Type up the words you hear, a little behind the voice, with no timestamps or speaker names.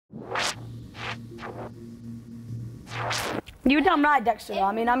You're damn right, Dexter.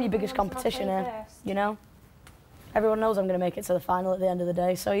 I mean, I'm your biggest competition here, you know? Everyone knows I'm going to make it to the final at the end of the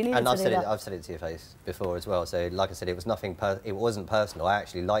day, so you need to do that. I've said it to your face before as well, so like I said, it was nothing, it wasn't personal. I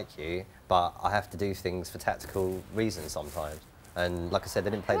actually like you, but I have to do things for tactical reasons sometimes. And like I said, they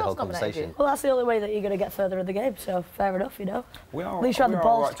didn't play the whole conversation. Well, that's the only way that you're going to get further in the game, so fair enough, you know? At least you had the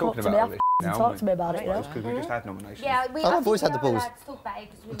balls to come up to me after and talk to me about it, you know? Because we just had nominations. Yeah, I've always had the balls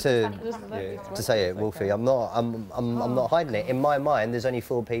to say it, Wolfy. I'm not hiding it. In my mind, there's only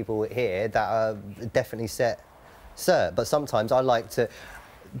 4 people here that are definitely set cert, but sometimes I like to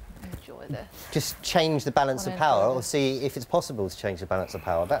just change the balance of power or see if it's possible to change the balance of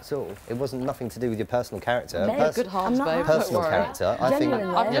power. That's all. It wasn't nothing to do with your personal character. Good heart, babe. Personal character. I think you're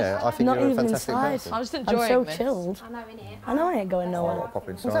a fantastic person. I'm just enjoying I'm so this. chilled. I know, innit? I know I ain't going nowhere. I'll pop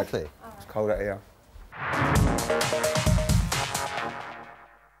inside. Exactly. It's cold out here.